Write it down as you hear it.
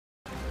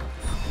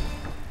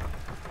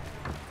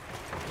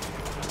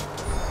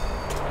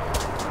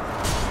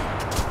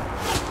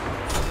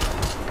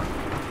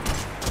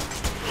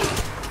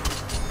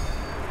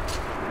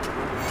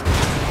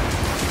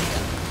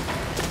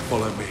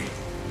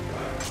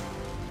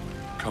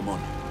Come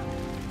on.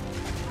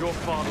 Your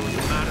father was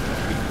a man of the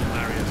people,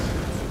 Marius.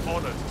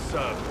 Honor to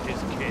serve his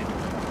kin.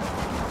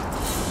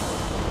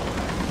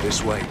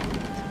 This way.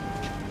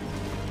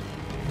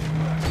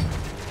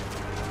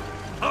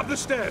 Up the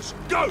stairs!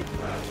 Go!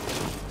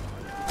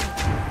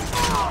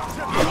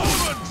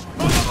 Romans!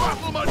 On the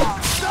battlement!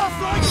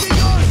 Stuff like the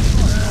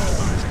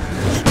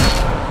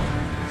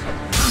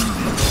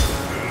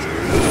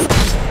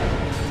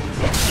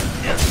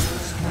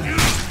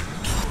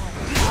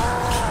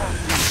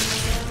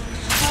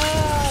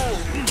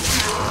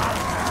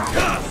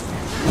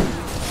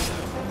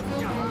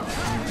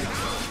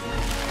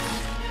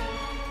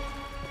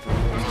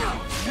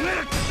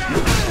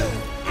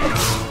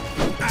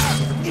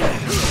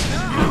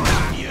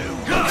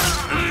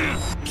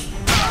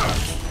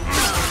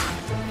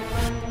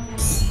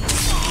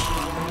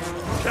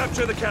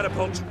Capture the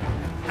catapult.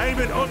 Aim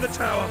it on the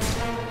tower.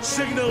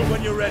 Signal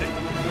when you're ready.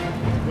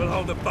 We'll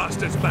hold the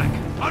bastards back.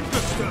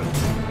 Understood.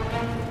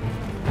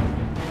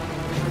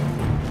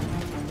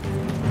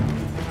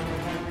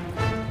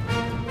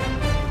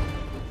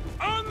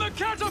 On the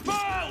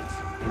catapult!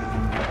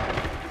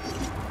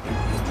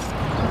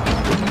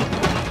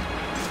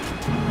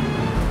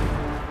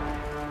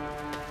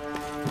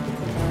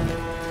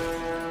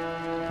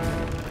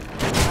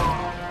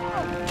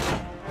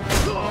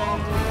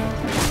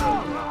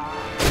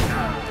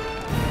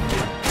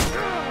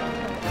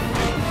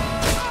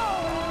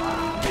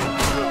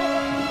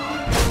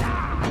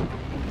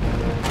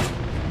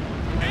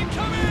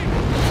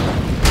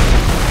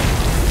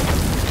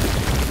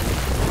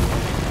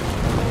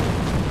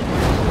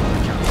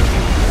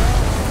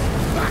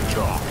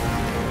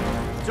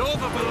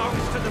 Dover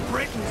belongs to the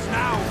Britons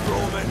now,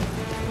 Roman.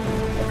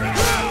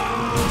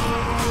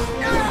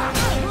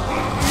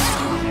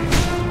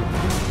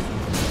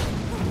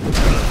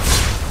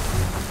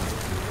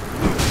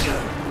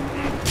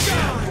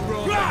 Die,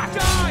 Roman!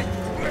 Die!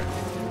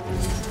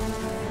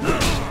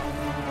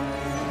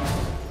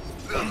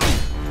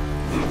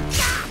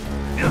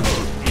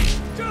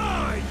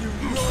 Die, you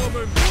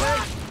Roman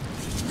pig!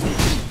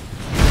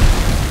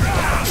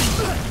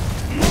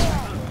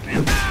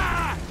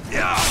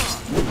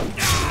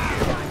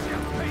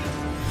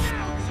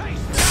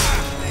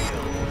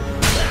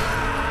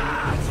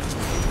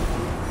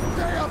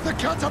 The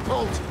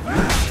catapult!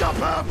 Stop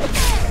him!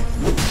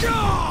 Where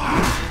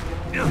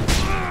are you?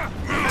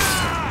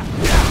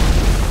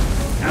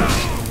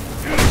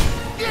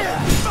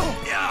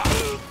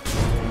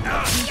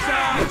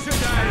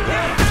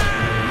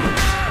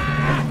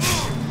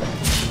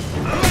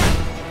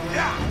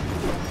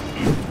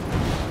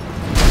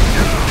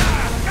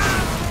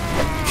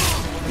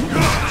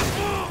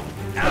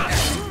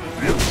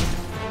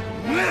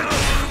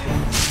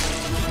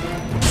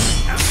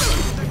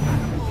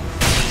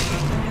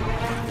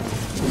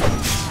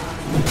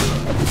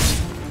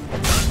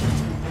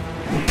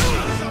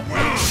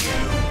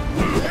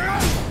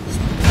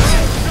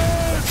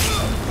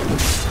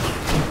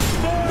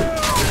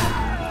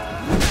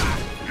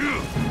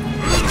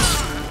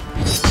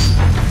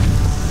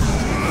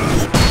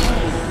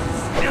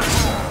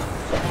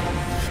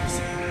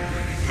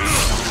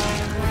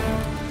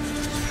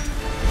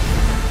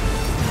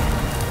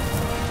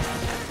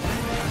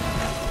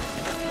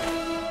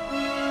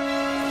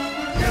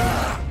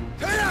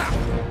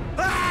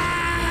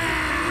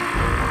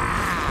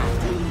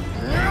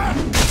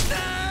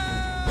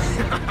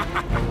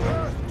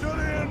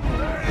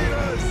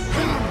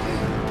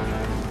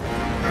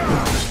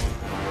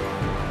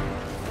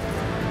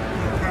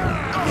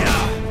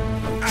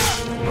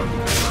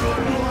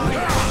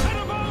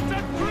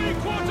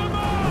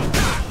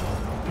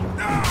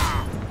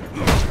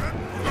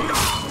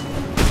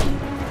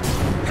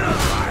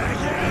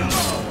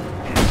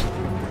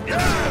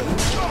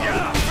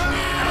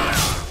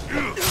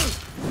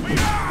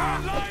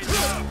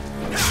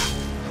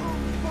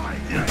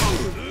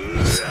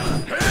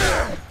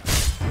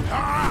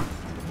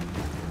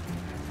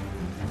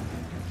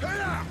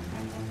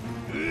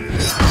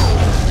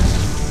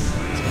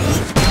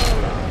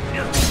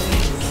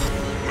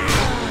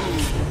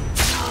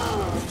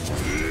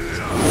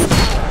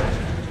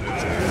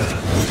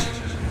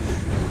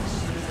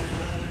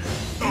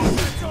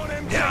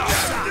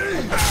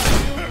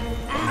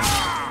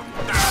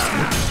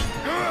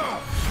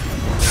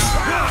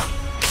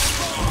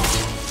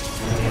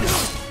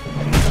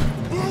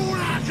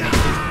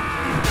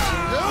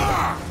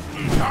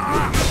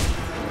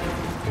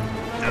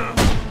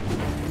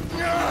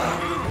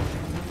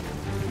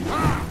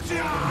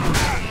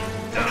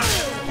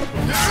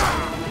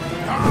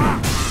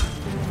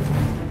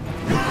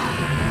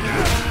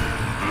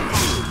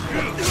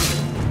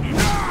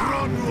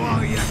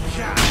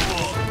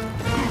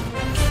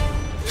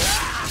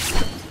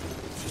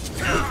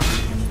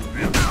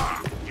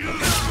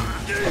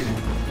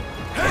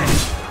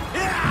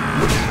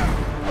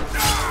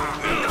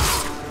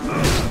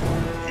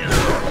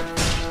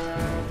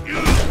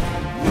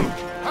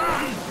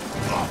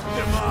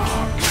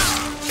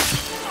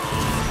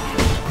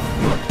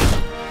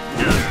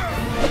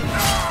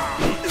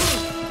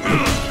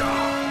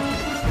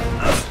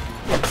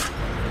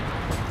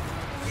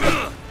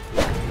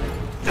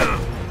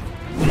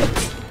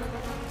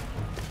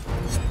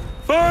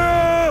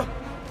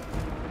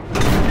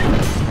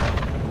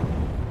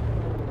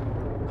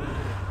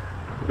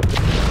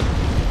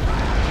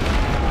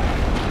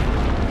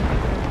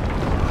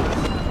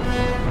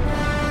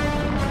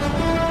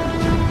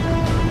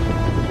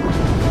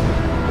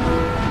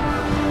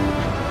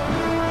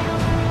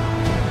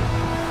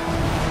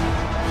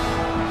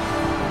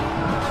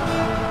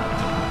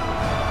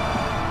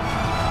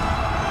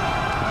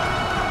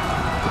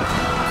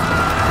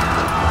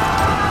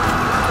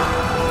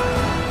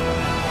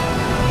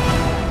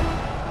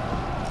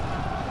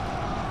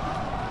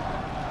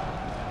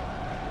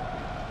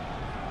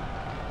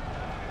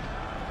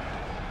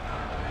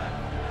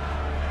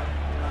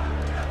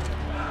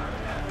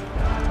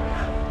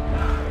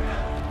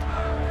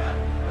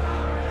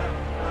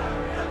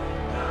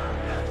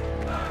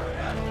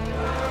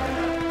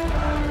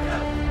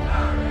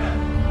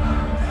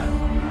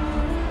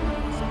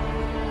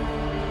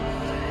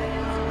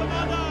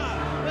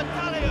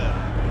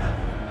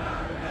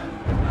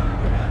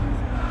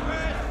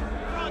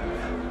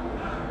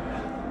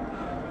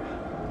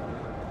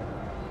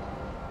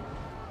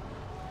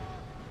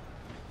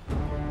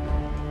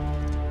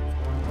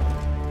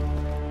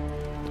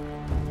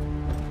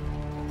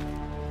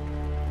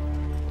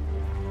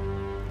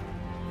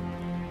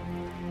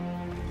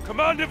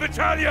 Commander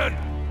Battalion!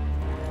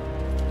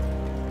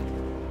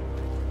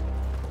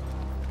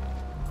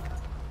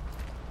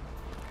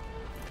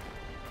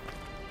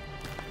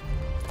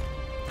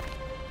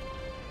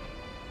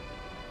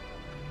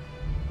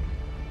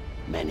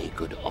 Many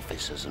good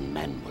officers and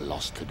men were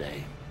lost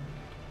today.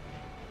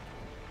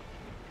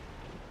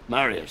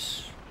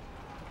 Marius,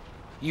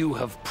 you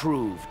have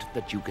proved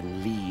that you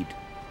can lead.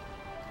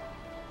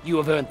 You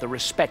have earned the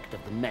respect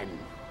of the men.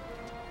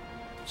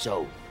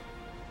 So,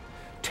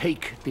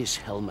 take this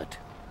helmet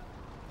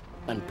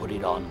and put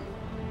it on.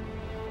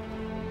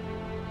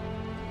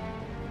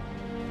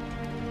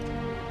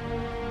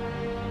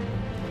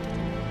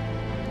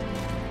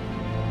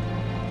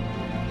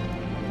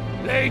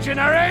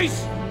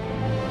 Legionaries!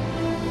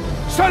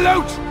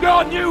 Salute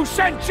your new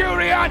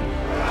centurion!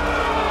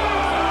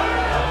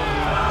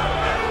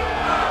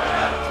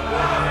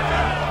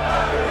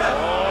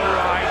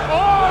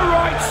 All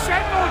right,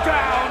 settle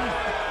down!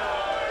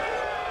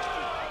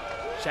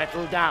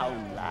 Settle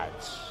down,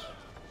 lads.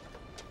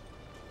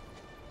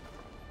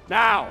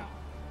 Now,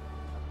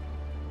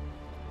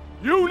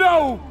 you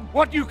know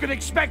what you can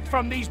expect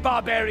from these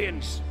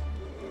barbarians.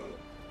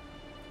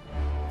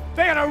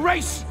 They are a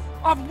race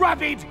of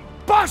rabid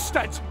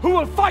bastards who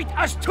will fight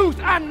us tooth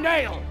and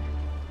nail.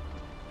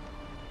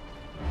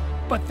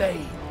 But they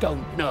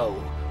don't know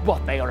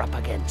what they are up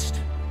against.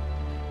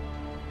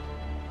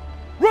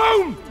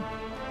 Rome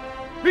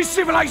is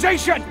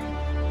civilization.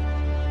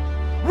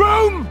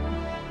 Rome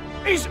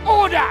is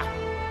order.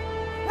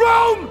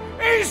 Rome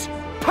is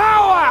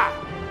power.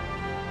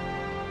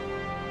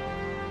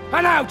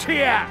 And out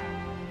here,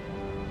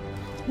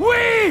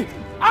 we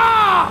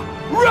are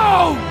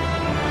Rome!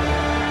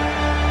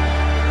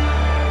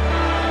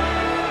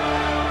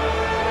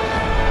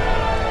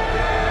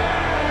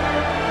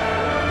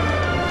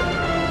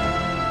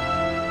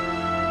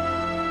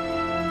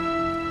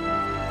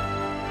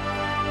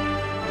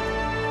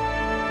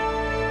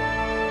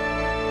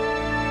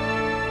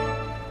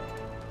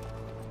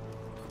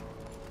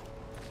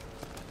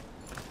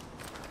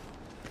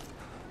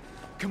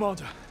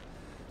 Commander,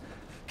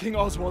 King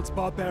Oswald's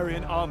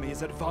barbarian army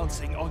is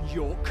advancing on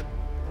York.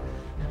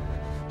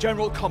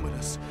 General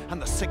Commodus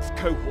and the 6th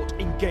Cohort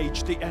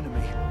engaged the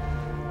enemy,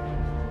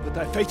 but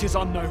their fate is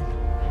unknown.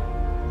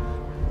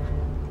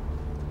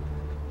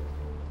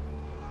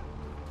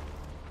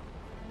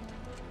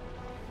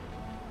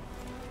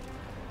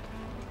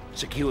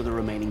 Secure the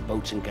remaining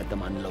boats and get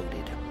them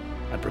unloaded,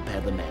 and prepare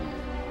the men.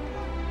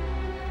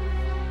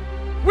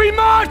 We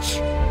march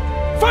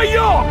for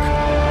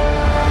York!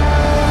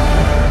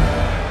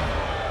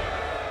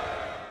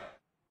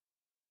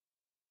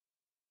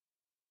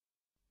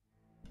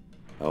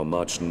 Our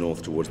march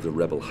north towards the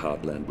rebel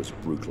heartland was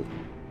brutal.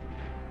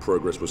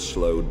 Progress was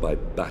slowed by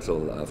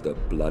battle after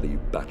bloody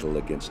battle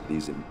against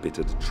these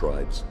embittered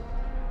tribes.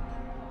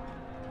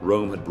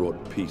 Rome had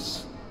brought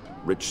peace,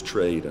 rich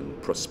trade,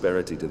 and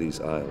prosperity to these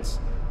isles.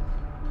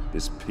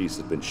 This peace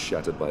had been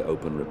shattered by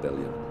open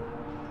rebellion.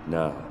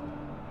 Now,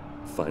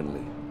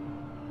 finally,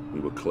 we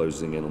were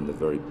closing in on the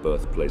very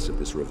birthplace of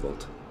this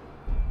revolt,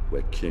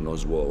 where King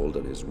Oswald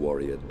and his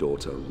warrior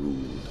daughter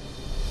ruled.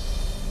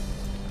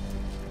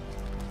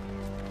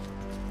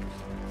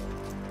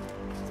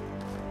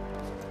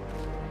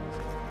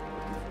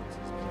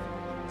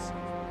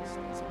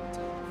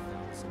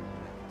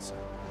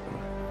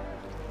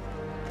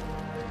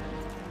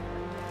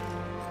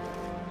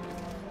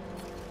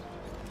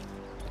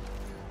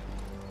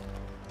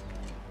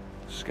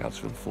 Scouts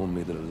have informed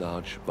me that a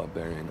large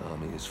barbarian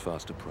army is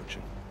fast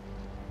approaching.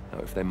 Now,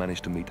 if they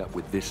manage to meet up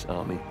with this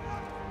army,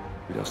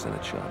 we don't stand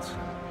a chance.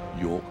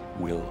 York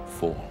will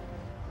fall.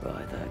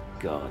 By the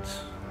gods,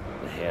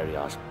 the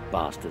hairy-ass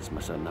bastards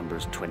must outnumber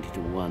us 20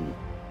 to 1.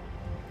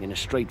 In a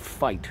straight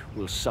fight,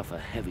 we'll suffer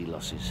heavy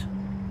losses.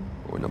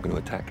 We're not going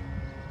to attack.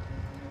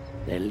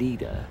 Their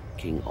leader,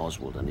 King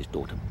Oswald, and his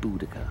daughter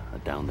Boudica are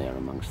down there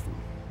amongst them.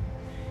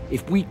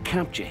 If we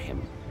capture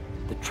him,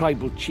 the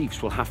tribal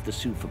chiefs will have to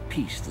sue for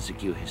peace to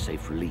secure his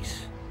safe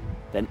release.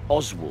 Then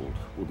Oswald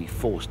will be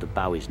forced to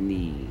bow his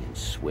knee and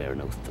swear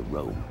an oath to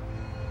Rome.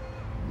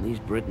 And these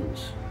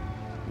Britons,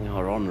 they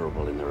are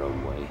honorable in their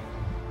own way.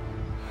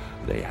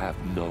 They have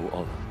no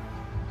honor.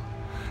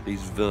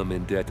 These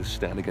vermin dare to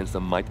stand against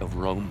the might of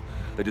Rome.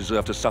 They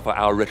deserve to suffer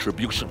our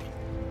retribution.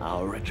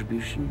 Our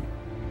retribution?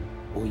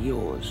 Or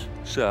yours?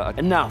 Sir,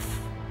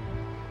 Enough!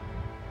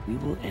 We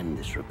will end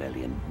this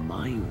rebellion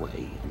my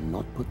way and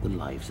not put the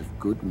lives of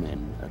good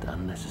men at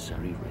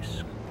unnecessary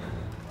risk.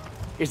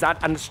 Is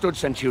that understood,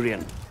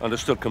 Centurion?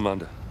 Understood,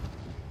 Commander.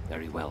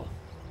 Very well.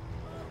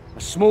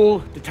 A small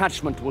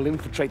detachment will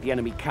infiltrate the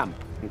enemy camp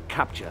and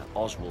capture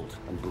Oswald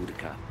and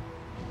Boudica.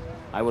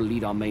 I will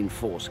lead our main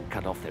force and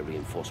cut off their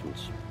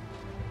reinforcements.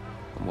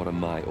 And what are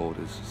my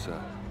orders, sir?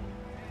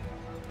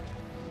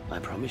 I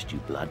promised you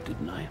blood,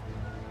 didn't I?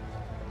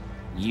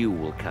 You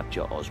will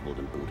capture Oswald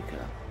and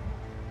Boudica.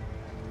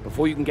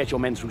 Before you can get your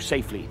men through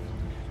safely,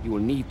 you will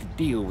need to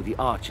deal with the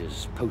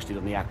archers posted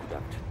on the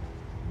aqueduct.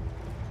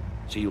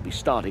 So you'll be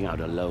starting out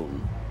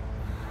alone.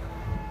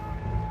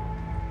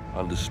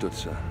 Understood,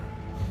 sir.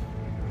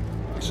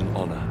 is an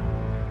honor.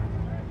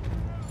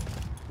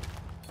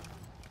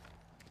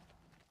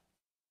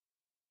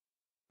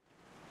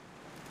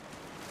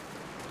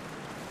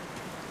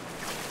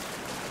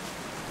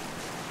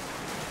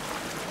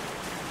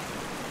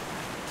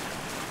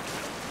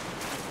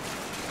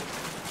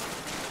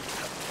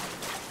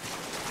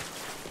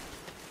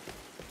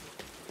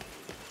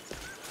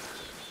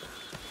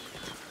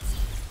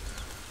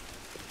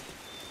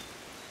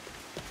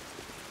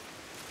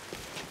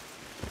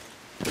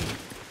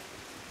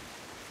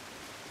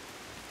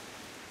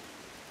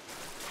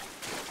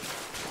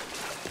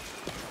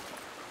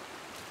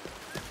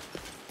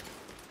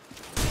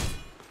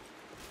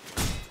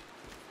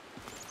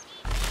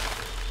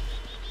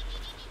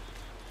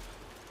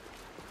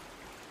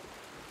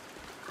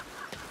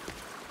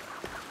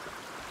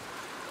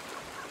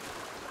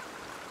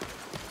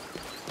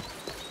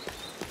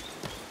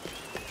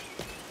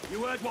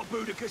 You heard what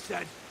Boudica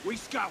said. We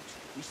scout,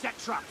 we set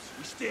traps,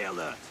 we stay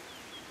alert.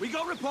 We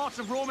got reports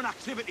of Roman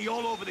activity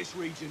all over this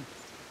region.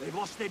 They've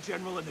lost their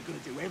general and they're gonna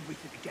do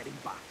everything to get him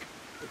back.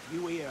 If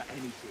you hear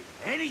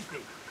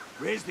anything,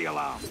 raise the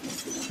alarm.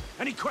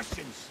 Any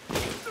questions?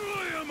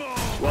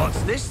 What's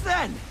this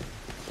then?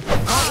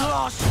 Got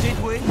lost, did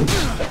we?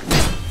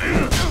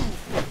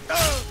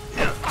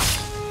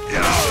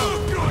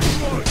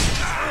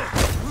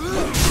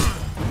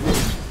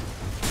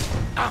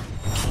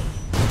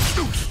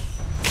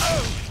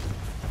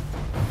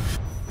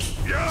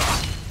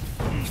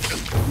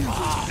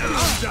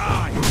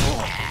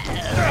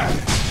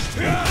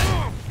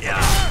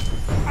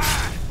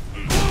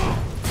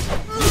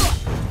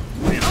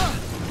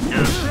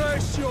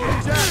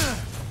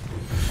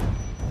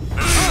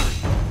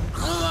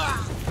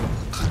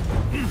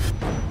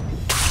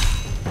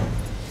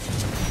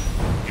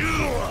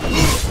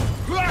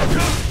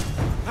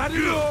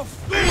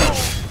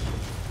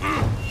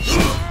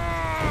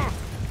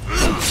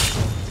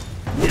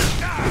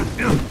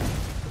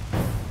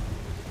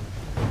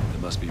 There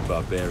must be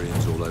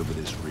barbarians all over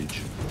this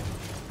region.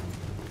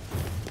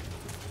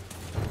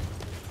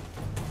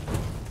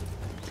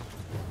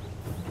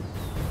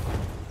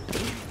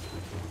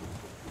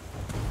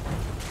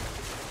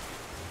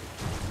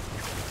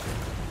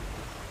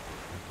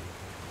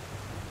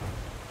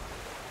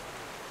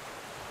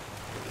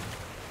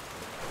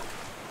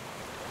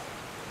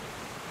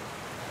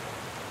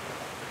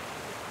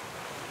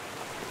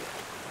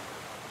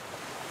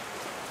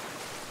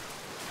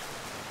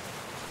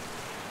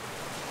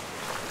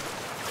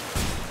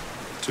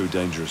 Too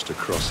dangerous to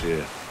cross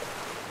here.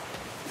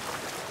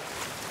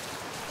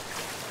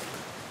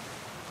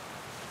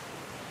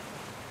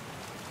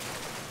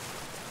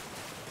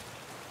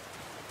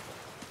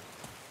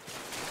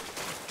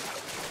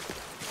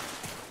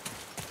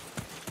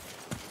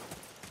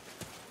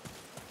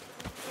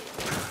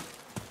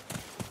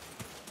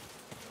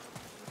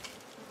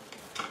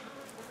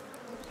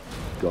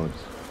 Gods,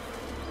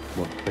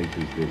 what fate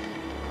is this?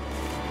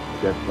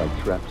 Death by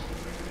traps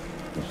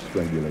or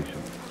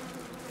strangulation?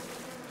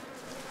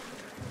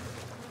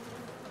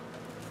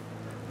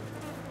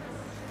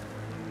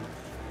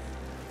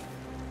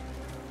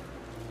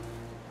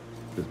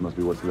 This must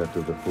be what's left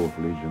of the 4th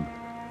Legion.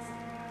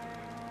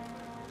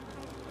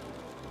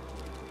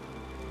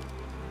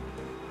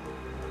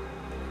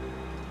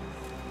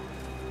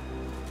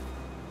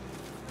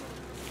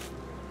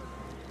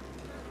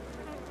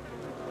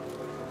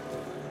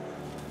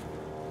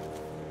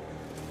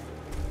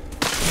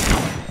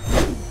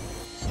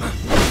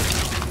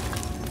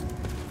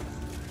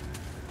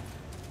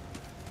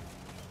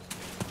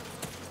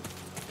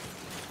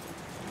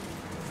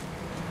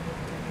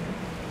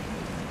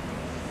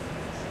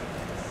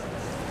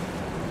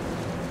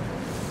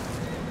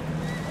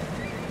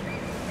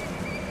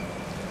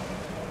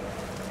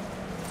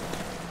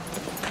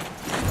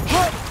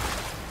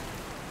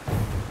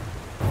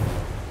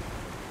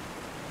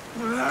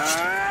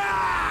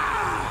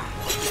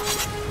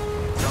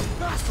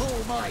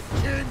 my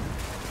kin!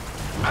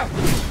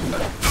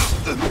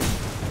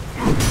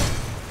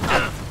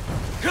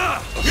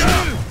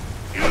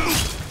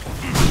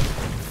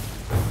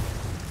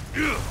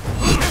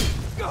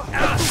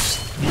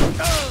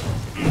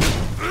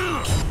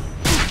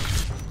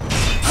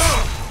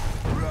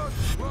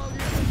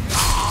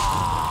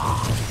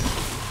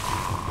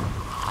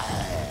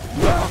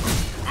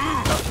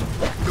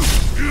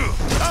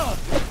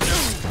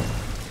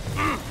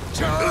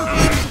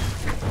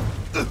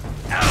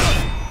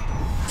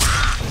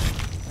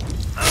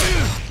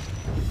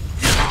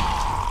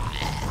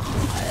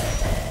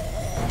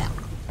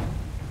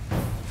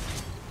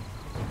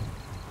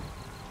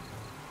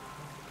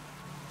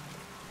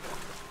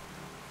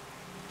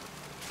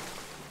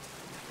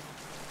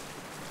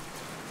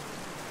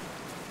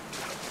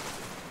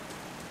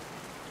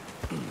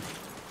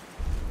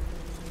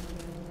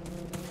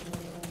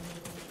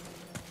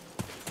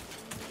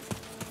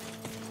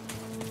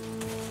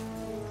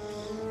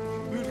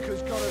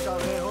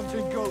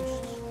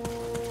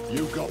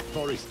 You got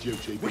forest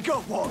duty. We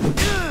got one!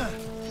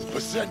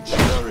 For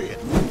Centurion!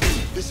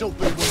 This'll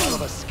be one hell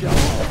of a scalp.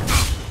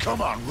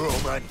 Come on,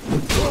 Roman!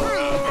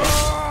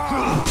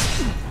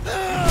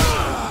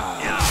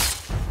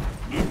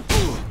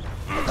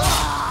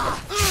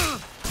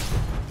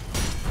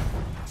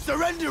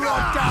 Surrender or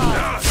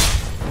die!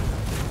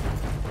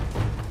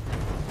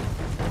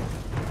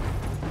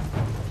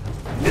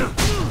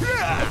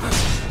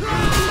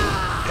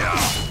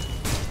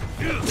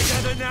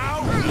 Together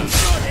now!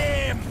 Got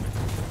him!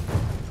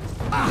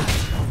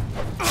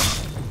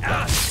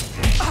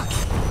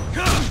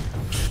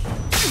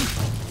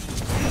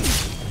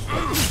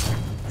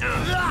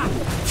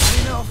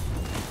 Enough!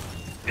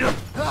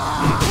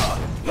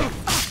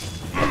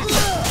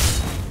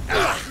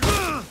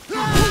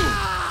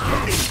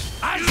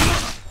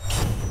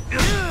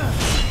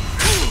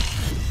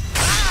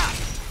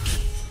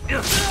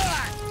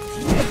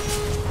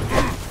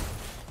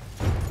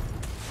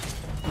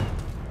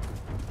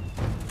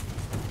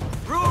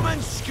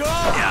 Roman skull!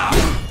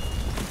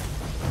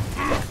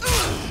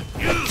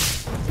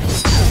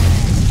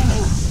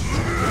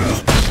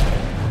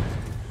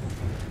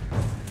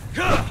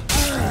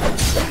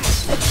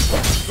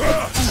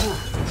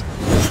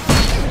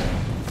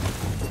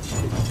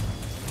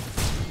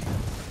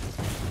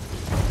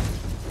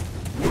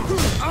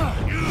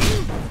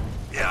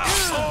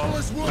 All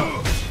is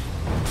one!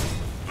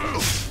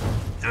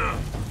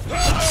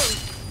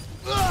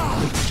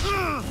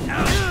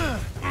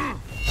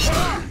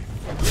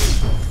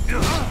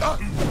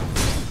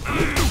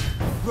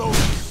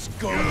 Roman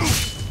skull!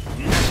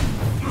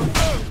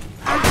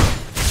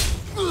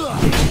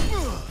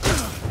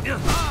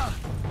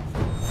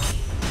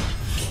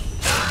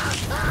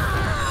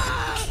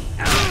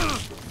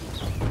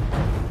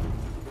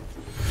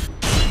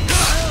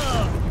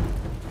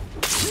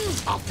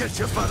 I'll get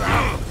you for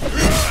that!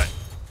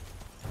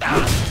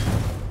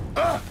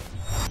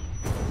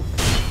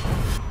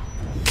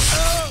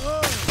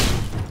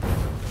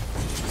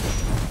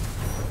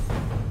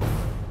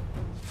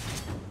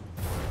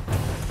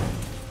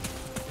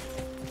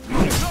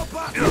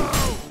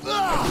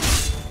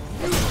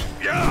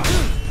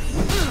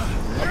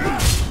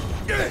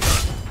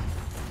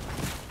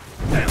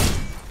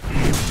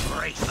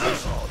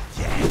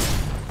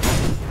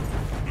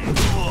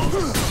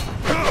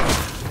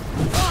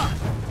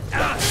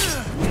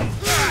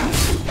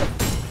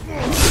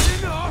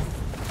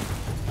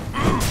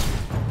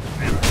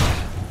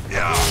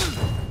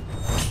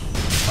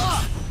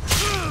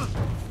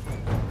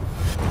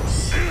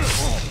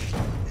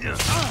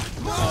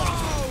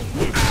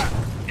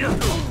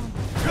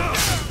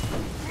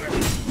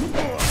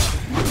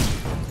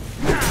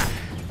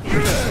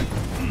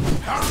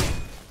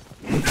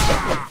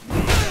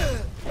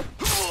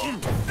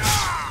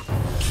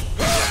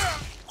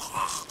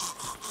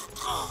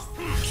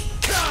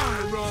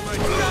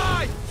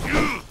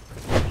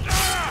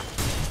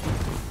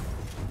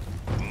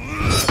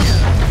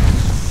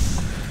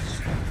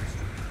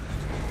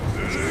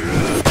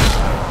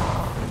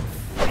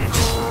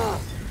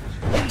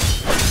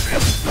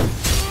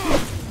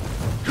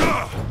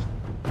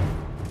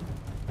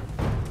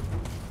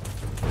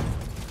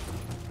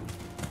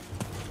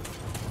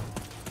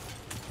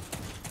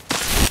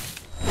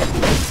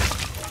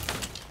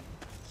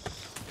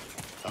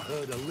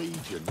 Heard a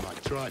legion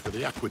might try for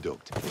the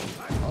aqueduct.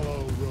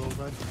 Hello,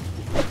 Roman.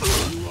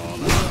 You all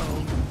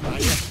alone, are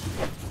you?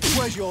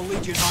 Where's your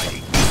legion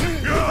hiding?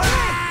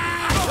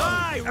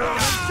 Die, Roman,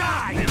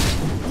 die!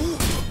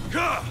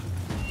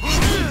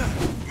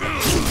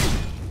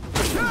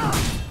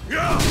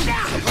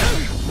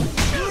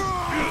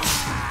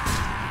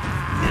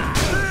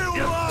 Feel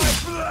my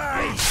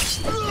blade!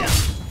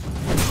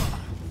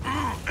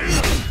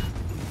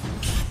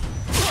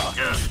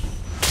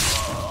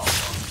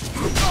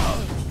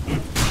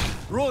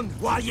 Run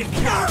while you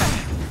can!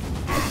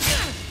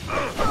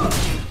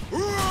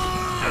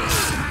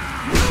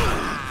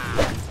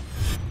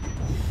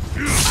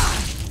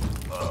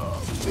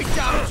 Pick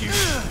out you!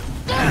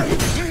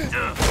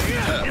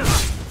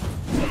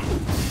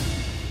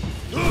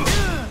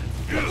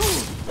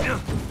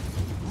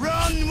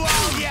 Run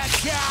while you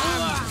can!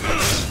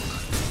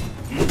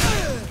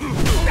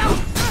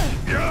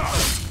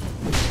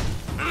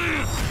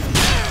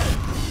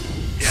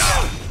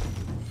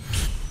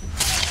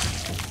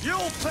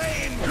 You'll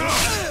pay in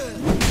good!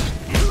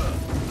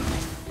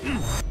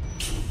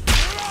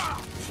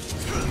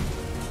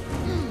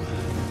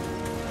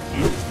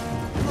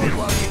 Run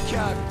while you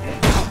can!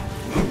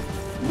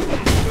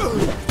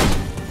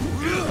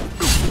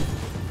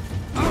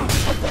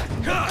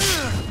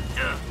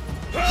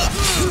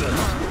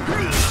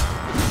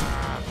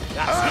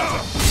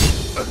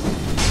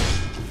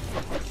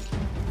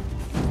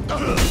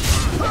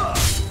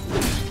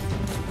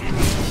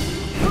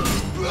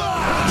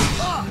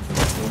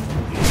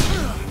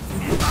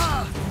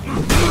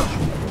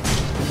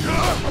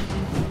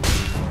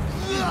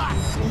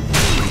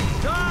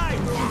 Die,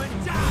 Roman,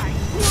 die!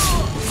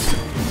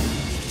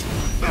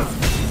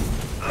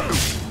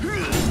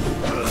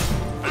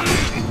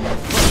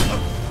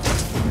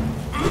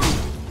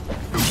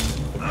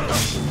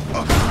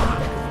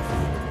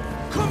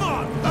 Come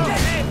on, get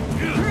him!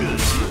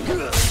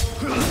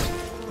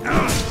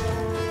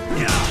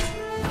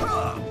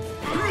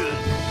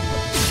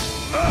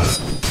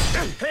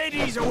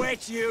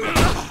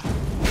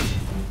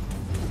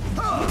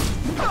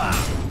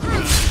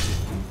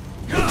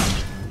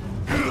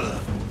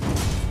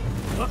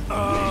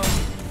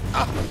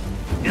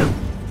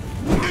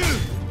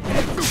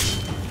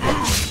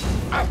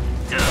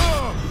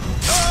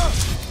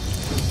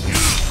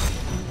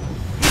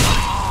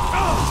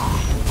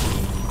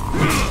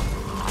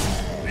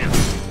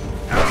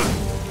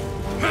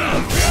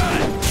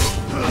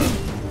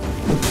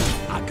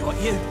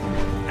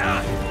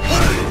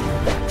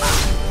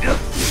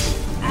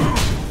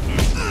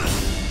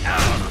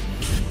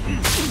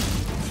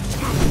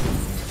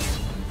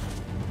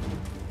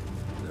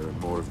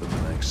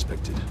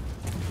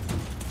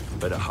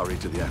 Better hurry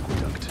to the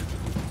aqueduct.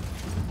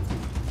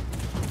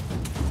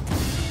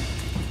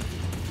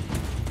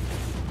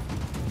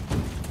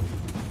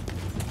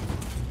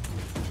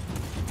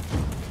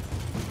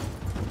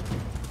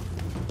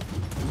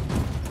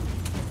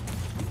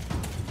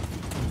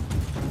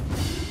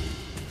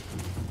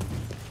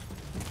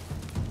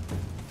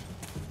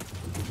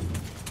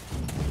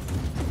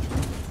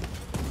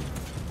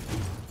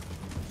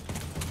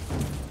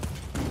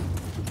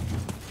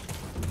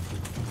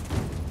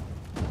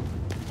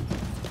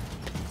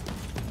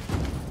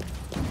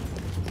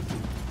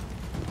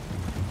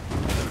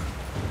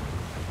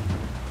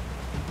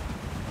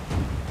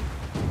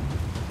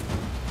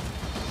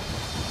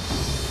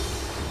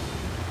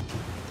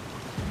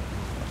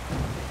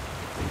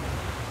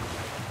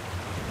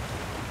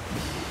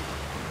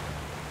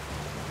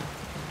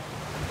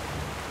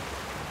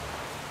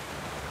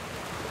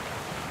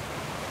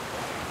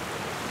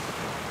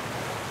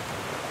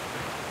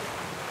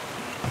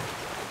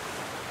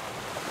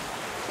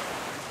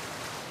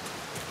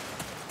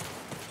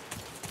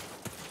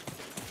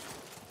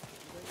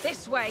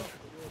 This way.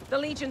 The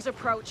Legion's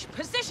approach.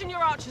 Position your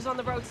archers on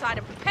the roadside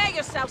and prepare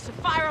yourselves to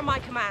fire on my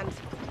command.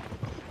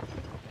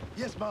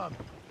 Yes, Mom.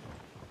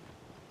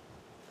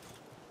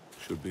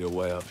 Should be a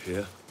way up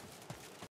here.